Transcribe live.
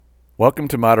Welcome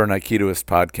to Modern Aikidoist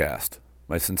Podcast.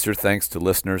 My sincere thanks to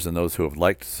listeners and those who have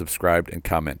liked, subscribed, and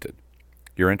commented.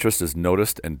 Your interest is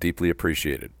noticed and deeply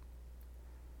appreciated.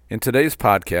 In today's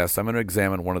podcast, I'm going to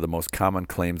examine one of the most common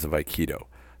claims of Aikido,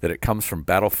 that it comes from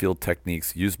battlefield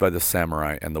techniques used by the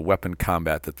samurai and the weapon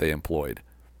combat that they employed.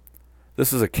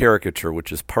 This is a caricature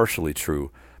which is partially true,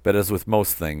 but as with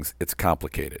most things, it's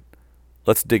complicated.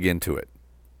 Let's dig into it.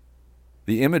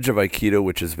 The image of Aikido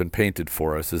which has been painted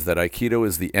for us is that Aikido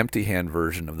is the empty-hand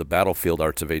version of the battlefield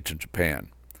arts of ancient Japan.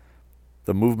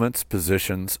 The movements,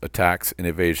 positions, attacks, and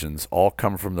evasions all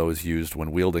come from those used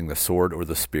when wielding the sword or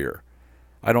the spear.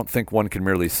 I don't think one can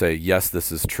merely say, yes,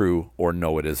 this is true, or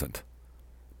no, it isn't.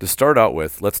 To start out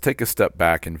with, let's take a step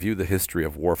back and view the history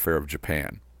of warfare of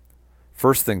Japan.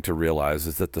 First thing to realize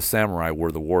is that the samurai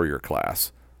were the warrior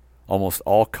class. Almost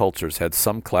all cultures had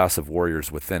some class of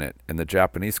warriors within it, and the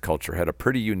Japanese culture had a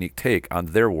pretty unique take on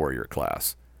their warrior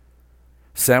class.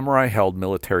 Samurai held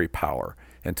military power,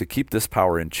 and to keep this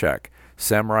power in check,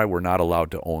 samurai were not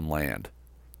allowed to own land.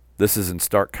 This is in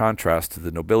stark contrast to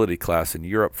the nobility class in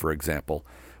Europe, for example,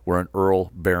 where an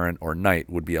earl, baron, or knight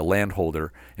would be a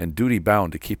landholder and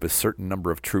duty-bound to keep a certain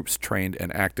number of troops trained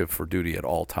and active for duty at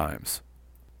all times.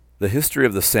 The history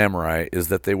of the samurai is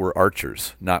that they were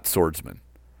archers, not swordsmen.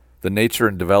 The nature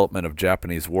and development of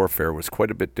Japanese warfare was quite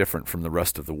a bit different from the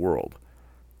rest of the world.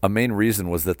 A main reason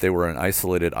was that they were an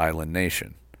isolated island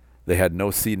nation. They had no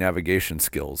sea navigation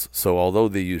skills, so although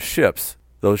they used ships,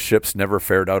 those ships never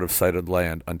fared out of sight of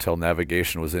land until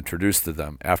navigation was introduced to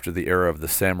them after the era of the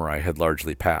samurai had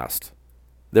largely passed.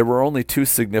 There were only two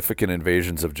significant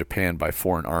invasions of Japan by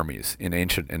foreign armies in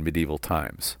ancient and medieval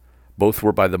times. Both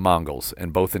were by the Mongols,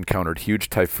 and both encountered huge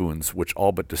typhoons which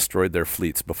all but destroyed their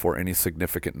fleets before any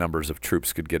significant numbers of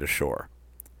troops could get ashore.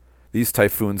 These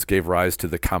typhoons gave rise to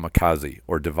the kamikaze,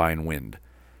 or divine wind.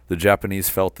 The Japanese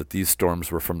felt that these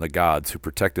storms were from the gods who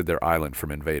protected their island from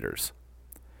invaders.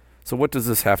 So what does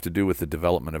this have to do with the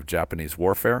development of Japanese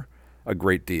warfare? A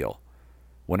great deal.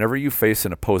 Whenever you face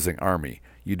an opposing army,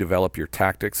 you develop your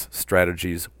tactics,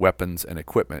 strategies, weapons, and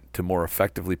equipment to more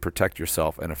effectively protect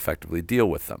yourself and effectively deal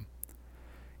with them.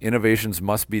 Innovations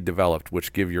must be developed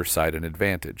which give your side an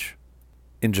advantage.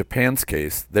 In Japan's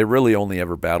case, they really only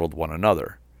ever battled one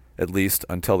another, at least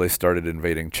until they started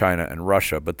invading China and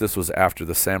Russia, but this was after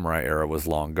the samurai era was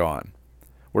long gone.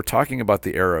 We're talking about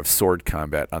the era of sword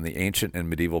combat on the ancient and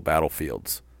medieval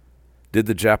battlefields. Did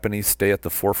the Japanese stay at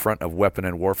the forefront of weapon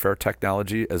and warfare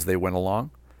technology as they went along?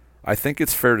 I think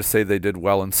it's fair to say they did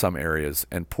well in some areas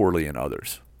and poorly in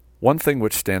others. One thing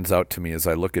which stands out to me as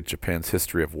I look at Japan's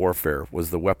history of warfare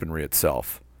was the weaponry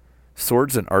itself.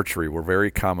 Swords and archery were very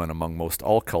common among most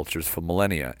all cultures for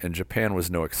millennia, and Japan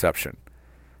was no exception.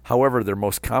 However, their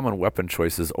most common weapon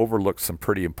choices overlooked some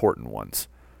pretty important ones,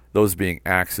 those being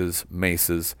axes,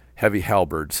 maces, heavy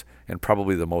halberds, and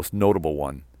probably the most notable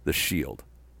one, the shield.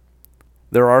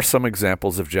 There are some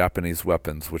examples of Japanese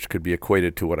weapons which could be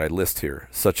equated to what I list here,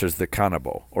 such as the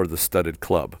kanabo, or the studded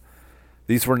club.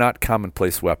 These were not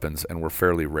commonplace weapons and were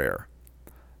fairly rare.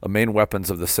 The main weapons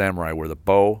of the samurai were the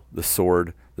bow, the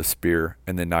sword, the spear,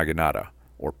 and the naginata,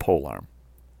 or polearm.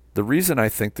 The reason I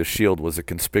think the shield was a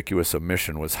conspicuous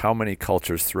omission was how many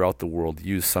cultures throughout the world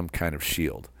use some kind of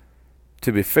shield.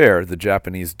 To be fair, the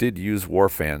Japanese did use war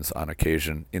fans on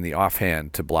occasion in the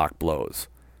offhand to block blows.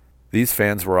 These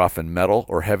fans were often metal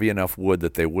or heavy enough wood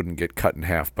that they wouldn't get cut in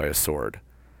half by a sword.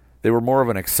 They were more of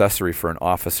an accessory for an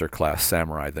officer-class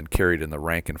samurai than carried in the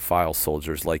rank-and-file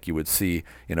soldiers like you would see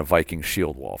in a Viking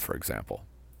shield wall, for example.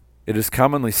 It is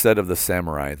commonly said of the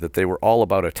samurai that they were all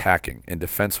about attacking, and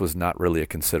defense was not really a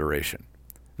consideration.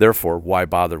 Therefore, why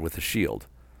bother with a shield?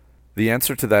 The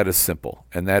answer to that is simple,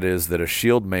 and that is that a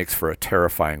shield makes for a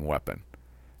terrifying weapon.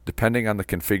 Depending on the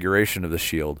configuration of the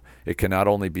shield, it can not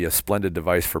only be a splendid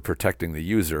device for protecting the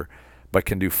user, but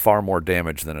can do far more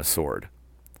damage than a sword.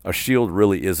 A shield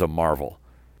really is a marvel.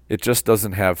 It just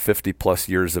doesn't have 50-plus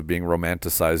years of being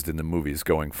romanticized in the movies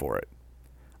going for it.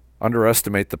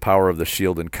 Underestimate the power of the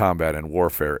shield in combat and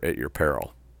warfare at your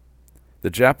peril. The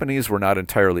Japanese were not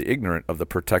entirely ignorant of the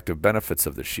protective benefits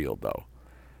of the shield, though.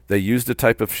 They used a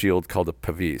type of shield called a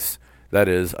pavise, that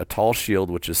is, a tall shield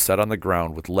which is set on the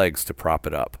ground with legs to prop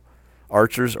it up.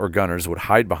 Archers or gunners would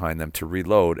hide behind them to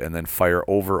reload and then fire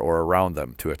over or around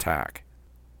them to attack.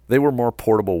 They were more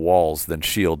portable walls than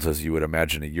shields as you would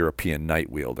imagine a European knight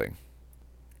wielding.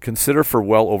 Consider for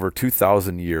well over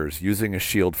 2,000 years using a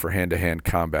shield for hand-to-hand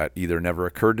combat either never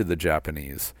occurred to the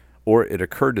Japanese, or it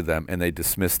occurred to them and they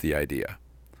dismissed the idea.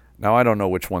 Now I don't know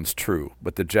which one's true,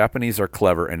 but the Japanese are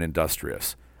clever and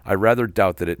industrious. I rather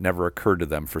doubt that it never occurred to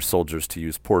them for soldiers to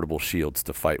use portable shields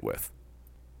to fight with.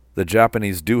 The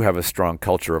Japanese do have a strong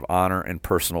culture of honor and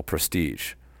personal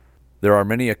prestige. There are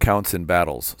many accounts in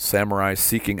battles, samurai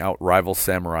seeking out rival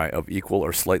samurai of equal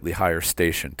or slightly higher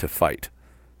station to fight.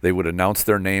 They would announce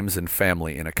their names and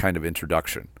family in a kind of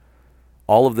introduction.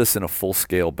 All of this in a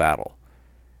full-scale battle.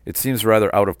 It seems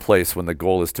rather out of place when the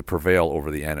goal is to prevail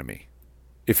over the enemy.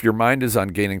 If your mind is on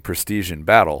gaining prestige in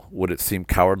battle, would it seem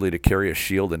cowardly to carry a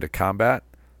shield into combat?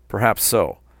 Perhaps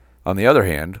so. On the other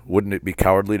hand, wouldn't it be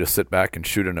cowardly to sit back and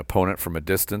shoot an opponent from a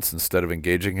distance instead of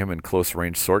engaging him in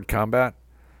close-range sword combat?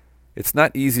 It's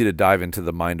not easy to dive into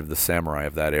the mind of the samurai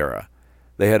of that era.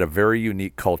 They had a very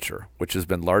unique culture, which has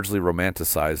been largely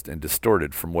romanticized and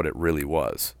distorted from what it really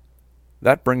was.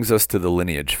 That brings us to the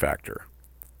lineage factor.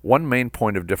 One main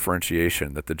point of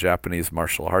differentiation that the Japanese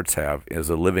martial arts have is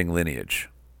a living lineage.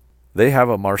 They have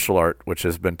a martial art which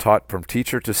has been taught from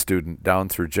teacher to student down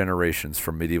through generations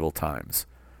from medieval times.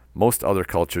 Most other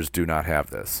cultures do not have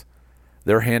this.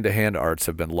 Their hand-to-hand arts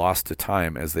have been lost to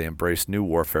time as they embrace new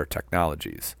warfare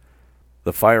technologies.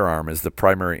 The firearm is the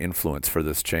primary influence for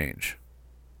this change.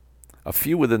 A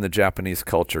few within the Japanese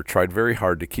culture tried very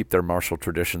hard to keep their martial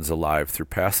traditions alive through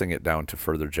passing it down to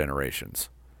further generations.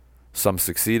 Some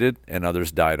succeeded, and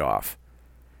others died off.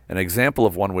 An example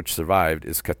of one which survived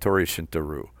is Katori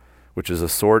Shinto-ryu, which is a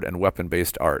sword and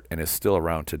weapon-based art and is still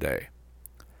around today.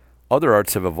 Other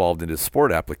arts have evolved into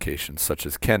sport applications, such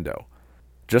as kendo.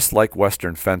 Just like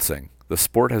Western fencing, the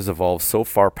sport has evolved so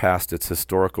far past its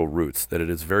historical roots that it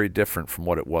is very different from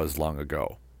what it was long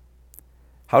ago.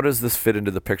 How does this fit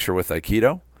into the picture with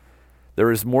Aikido?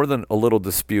 There is more than a little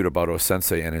dispute about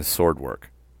O-sensei and his sword work.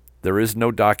 There is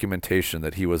no documentation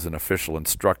that he was an official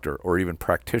instructor or even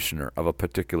practitioner of a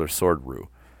particular sword-ryu.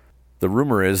 The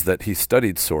rumor is that he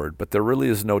studied sword, but there really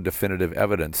is no definitive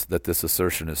evidence that this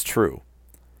assertion is true.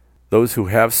 Those who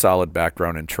have solid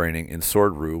background and training in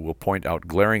sword-ryu will point out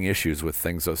glaring issues with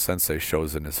things O-sensei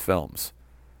shows in his films.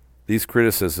 These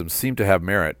criticisms seem to have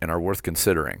merit and are worth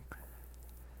considering.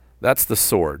 That's the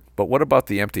sword, but what about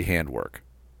the empty handwork?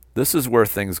 This is where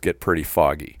things get pretty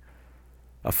foggy.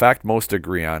 A fact most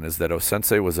agree on is that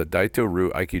O-sensei was a Daito-ryu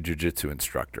Aikijujutsu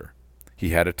instructor.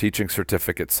 He had a teaching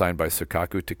certificate signed by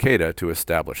Sukaku Takeda to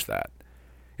establish that.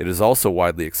 It is also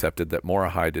widely accepted that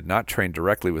Morihei did not train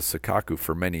directly with Sukaku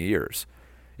for many years.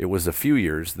 It was a few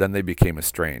years, then they became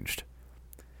estranged.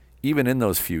 Even in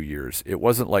those few years, it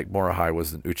wasn't like Morihei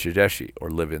was an uchideshi, or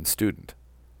live-in student.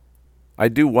 I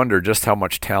do wonder just how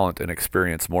much talent and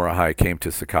experience Morihei came to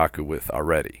Sukaku with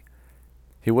already.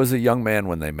 He was a young man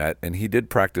when they met, and he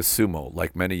did practice sumo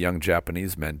like many young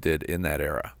Japanese men did in that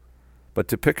era. But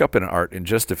to pick up an art in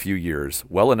just a few years,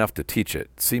 well enough to teach it,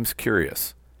 seems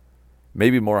curious.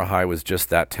 Maybe Morihei was just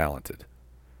that talented.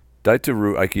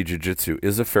 Daito-ryu Aikijujutsu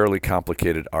is a fairly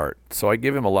complicated art, so I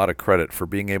give him a lot of credit for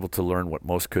being able to learn what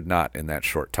most could not in that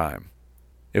short time.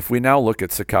 If we now look at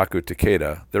Sukaku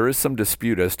Takeda, there is some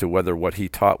dispute as to whether what he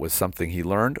taught was something he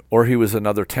learned, or he was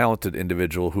another talented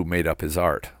individual who made up his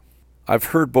art. I've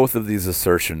heard both of these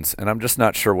assertions, and I'm just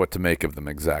not sure what to make of them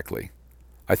exactly.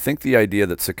 I think the idea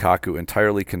that Sukaku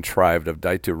entirely contrived of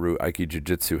Daito-ryu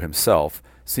Aikijujutsu himself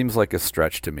seems like a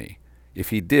stretch to me. If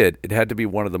he did, it had to be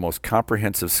one of the most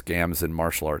comprehensive scams in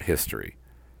martial art history.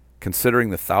 Considering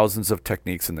the thousands of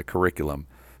techniques in the curriculum,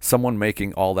 someone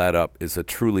making all that up is a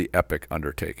truly epic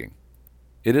undertaking.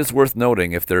 It is worth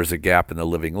noting if there is a gap in the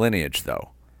living lineage,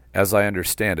 though. As I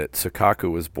understand it, Sukaku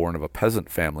was born of a peasant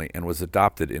family and was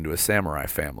adopted into a samurai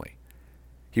family.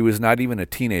 He was not even a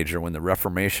teenager when the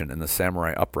Reformation and the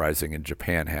samurai uprising in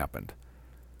Japan happened.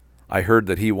 I heard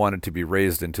that he wanted to be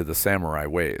raised into the samurai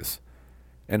ways.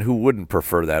 And who wouldn't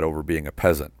prefer that over being a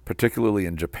peasant, particularly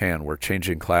in Japan where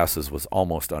changing classes was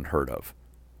almost unheard of.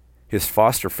 His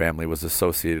foster family was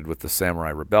associated with the Samurai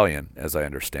Rebellion, as I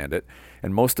understand it,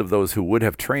 and most of those who would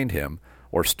have trained him,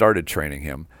 or started training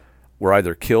him, were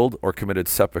either killed or committed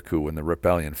seppuku when the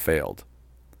rebellion failed.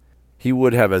 He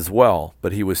would have as well,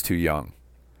 but he was too young.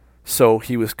 So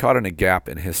he was caught in a gap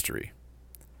in history.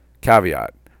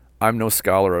 Caveat: I'm no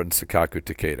scholar on Sukaku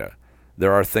Takeda.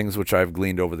 There are things which I have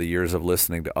gleaned over the years of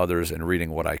listening to others and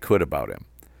reading what I could about him.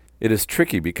 It is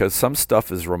tricky because some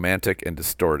stuff is romantic and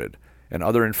distorted, and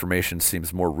other information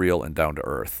seems more real and down to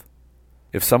earth.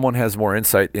 If someone has more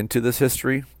insight into this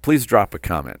history, please drop a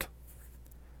comment.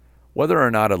 Whether or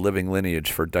not a living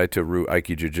lineage for Daito-ryu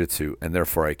Aikijujutsu and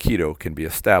therefore Aikido can be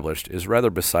established is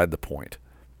rather beside the point.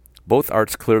 Both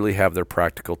arts clearly have their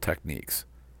practical techniques.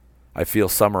 I feel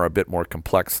some are a bit more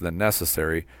complex than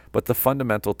necessary, but the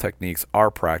fundamental techniques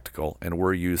are practical and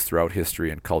were used throughout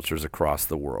history and cultures across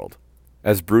the world.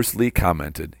 As Bruce Lee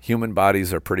commented, human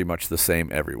bodies are pretty much the same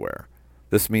everywhere.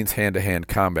 This means hand-to-hand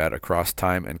combat across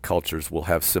time and cultures will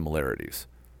have similarities.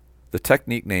 The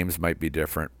technique names might be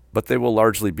different, but they will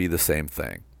largely be the same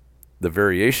thing. The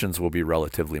variations will be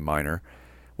relatively minor,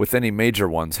 with any major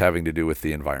ones having to do with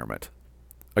the environment.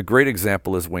 A great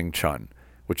example is Wing Chun,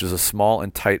 which is a small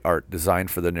and tight art designed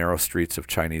for the narrow streets of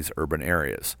Chinese urban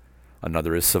areas.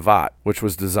 Another is Savate, which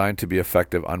was designed to be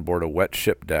effective on board a wet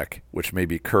ship deck, which may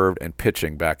be curved and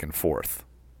pitching back and forth.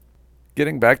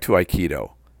 Getting back to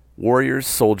Aikido, warriors,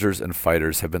 soldiers, and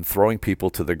fighters have been throwing people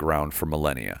to the ground for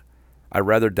millennia. I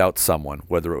rather doubt someone,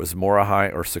 whether it was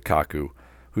Morihei or Sakaku,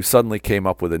 who suddenly came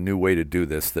up with a new way to do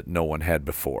this that no one had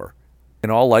before. In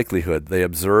all likelihood, they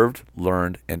observed,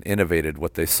 learned, and innovated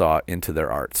what they saw into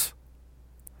their arts.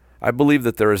 I believe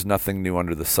that there is nothing new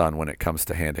under the sun when it comes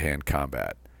to hand-to-hand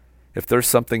combat. If there's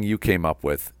something you came up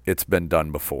with, it's been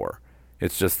done before.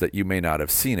 It's just that you may not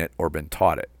have seen it or been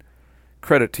taught it.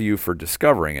 Credit to you for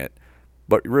discovering it,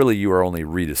 but really you are only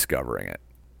rediscovering it.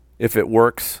 If it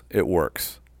works, it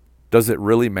works. Does it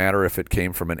really matter if it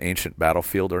came from an ancient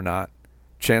battlefield or not?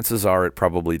 Chances are it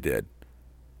probably did.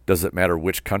 Does it matter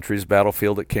which country's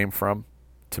battlefield it came from?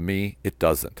 To me, it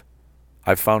doesn't.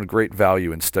 I've found great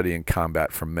value in studying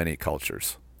combat from many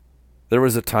cultures. There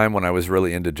was a time when I was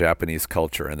really into Japanese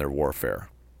culture and their warfare.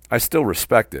 I still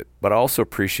respect it, but I also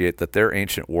appreciate that their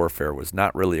ancient warfare was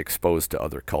not really exposed to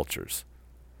other cultures.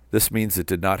 This means it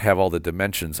did not have all the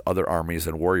dimensions other armies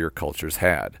and warrior cultures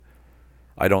had.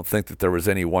 I don't think that there was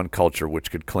any one culture which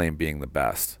could claim being the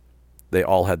best. They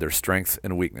all had their strengths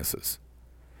and weaknesses.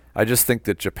 I just think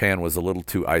that Japan was a little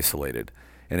too isolated,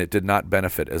 and it did not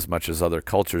benefit as much as other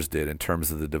cultures did in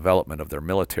terms of the development of their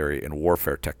military and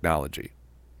warfare technology.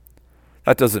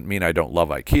 That doesn't mean I don't love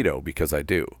Aikido, because I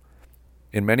do.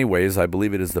 In many ways, I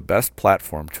believe it is the best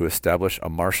platform to establish a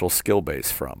martial skill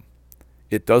base from.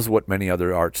 It does what many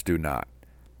other arts do not.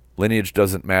 Lineage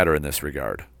doesn't matter in this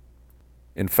regard.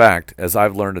 In fact, as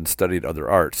I've learned and studied other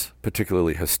arts,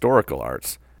 particularly historical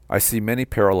arts, I see many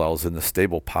parallels in the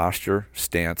stable posture,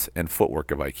 stance, and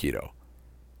footwork of Aikido.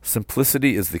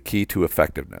 Simplicity is the key to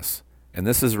effectiveness, and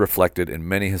this is reflected in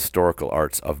many historical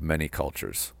arts of many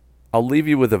cultures. I'll leave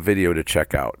you with a video to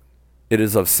check out. It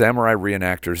is of samurai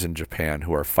reenactors in Japan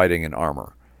who are fighting in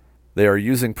armor. They are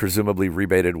using presumably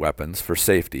rebaited weapons for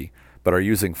safety, but are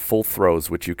using full throws,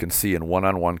 which you can see in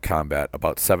one-on-one combat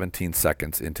about 17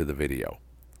 seconds into the video.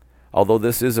 Although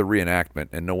this is a reenactment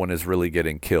and no one is really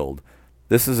getting killed,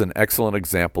 this is an excellent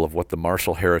example of what the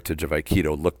martial heritage of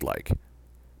Aikido looked like.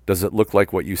 Does it look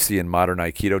like what you see in modern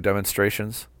Aikido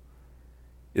demonstrations?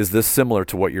 Is this similar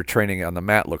to what your training on the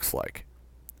mat looks like?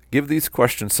 Give these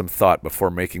questions some thought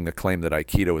before making the claim that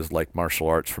Aikido is like martial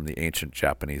arts from the ancient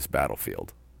Japanese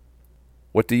battlefield.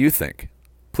 What do you think?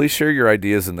 Please share your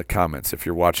ideas in the comments if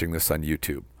you're watching this on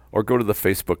YouTube, or go to the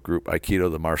Facebook group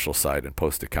Aikido the Martial Side and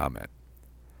post a comment.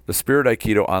 The Spirit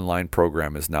Aikido online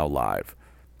program is now live.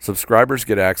 Subscribers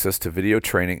get access to video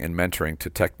training and mentoring to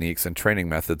techniques and training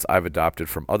methods I've adopted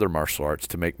from other martial arts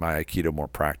to make my Aikido more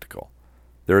practical.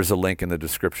 There is a link in the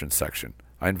description section.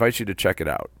 I invite you to check it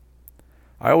out.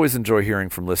 I always enjoy hearing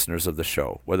from listeners of the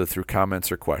show, whether through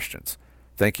comments or questions.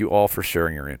 Thank you all for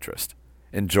sharing your interest.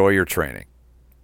 Enjoy your training.